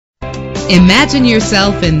Imagine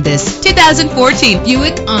yourself in this 2014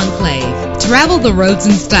 Buick Enclave. Travel the roads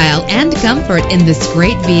in style and comfort in this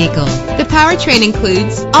great vehicle. The powertrain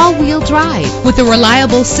includes all-wheel drive with a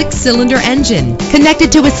reliable 6-cylinder engine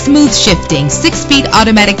connected to a smooth shifting 6-speed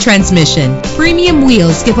automatic transmission. Premium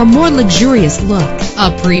wheels give a more luxurious look.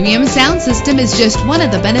 A premium sound system is just one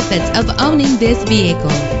of the benefits of owning this vehicle.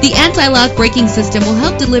 The anti-lock braking system will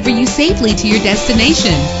help deliver you safely to your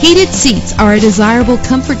destination. Heated seats are a desirable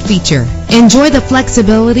comfort feature. Enjoy the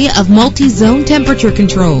flexibility of multi-zone temperature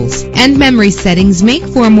controls, and memory settings make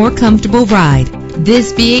for a more comfortable ride.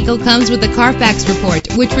 This vehicle comes with a Carfax report,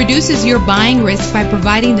 which reduces your buying risk by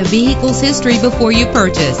providing the vehicle's history before you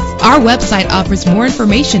purchase. Our website offers more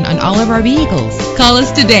information on all of our vehicles. Call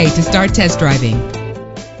us today to start test driving.